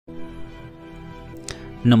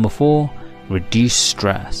Number 4. Reduce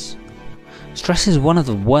stress. Stress is one of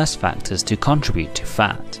the worst factors to contribute to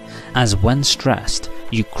fat, as when stressed,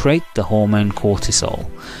 you create the hormone cortisol,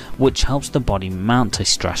 which helps the body mount a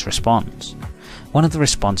stress response. One of the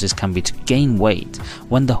responses can be to gain weight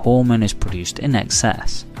when the hormone is produced in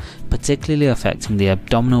excess, particularly affecting the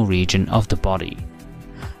abdominal region of the body.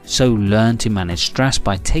 So learn to manage stress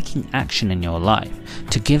by taking action in your life,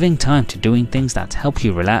 to giving time to doing things that help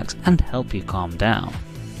you relax and help you calm down,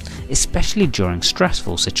 especially during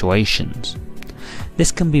stressful situations.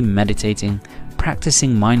 This can be meditating,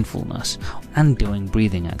 practicing mindfulness, and doing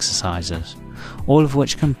breathing exercises, all of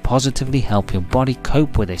which can positively help your body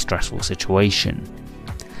cope with a stressful situation.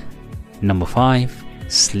 Number 5.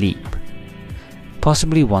 Sleep.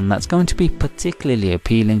 Possibly one that's going to be particularly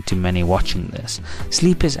appealing to many watching this.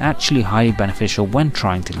 Sleep is actually highly beneficial when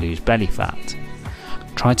trying to lose belly fat.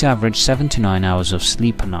 Try to average 7 to 9 hours of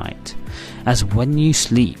sleep a night, as when you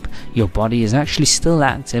sleep, your body is actually still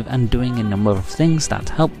active and doing a number of things that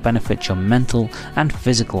help benefit your mental and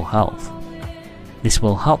physical health. This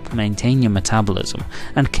will help maintain your metabolism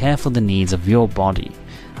and care for the needs of your body,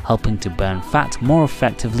 helping to burn fat more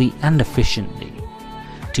effectively and efficiently.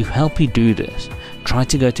 To help you do this, try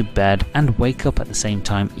to go to bed and wake up at the same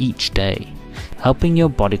time each day, helping your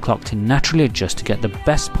body clock to naturally adjust to get the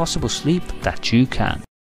best possible sleep that you can.